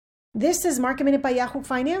This is Market Minute by Yahoo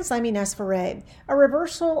Finance. I'm Ines Ferre. A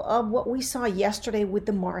reversal of what we saw yesterday with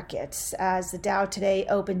the markets as the Dow today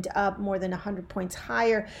opened up more than 100 points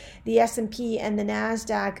higher. The S&P and the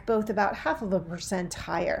NASDAQ both about 0.5%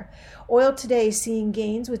 higher. Oil today seeing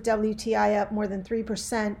gains with WTI up more than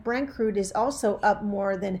 3%. Brent crude is also up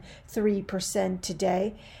more than 3%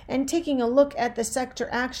 today. And taking a look at the sector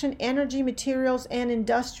action, energy, materials, and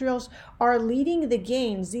industrials are leading the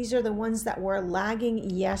gains. These are the ones that were lagging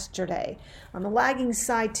yesterday. On the lagging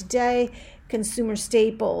side today, consumer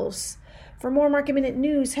staples. For more Market Minute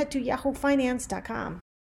news, head to yahoofinance.com.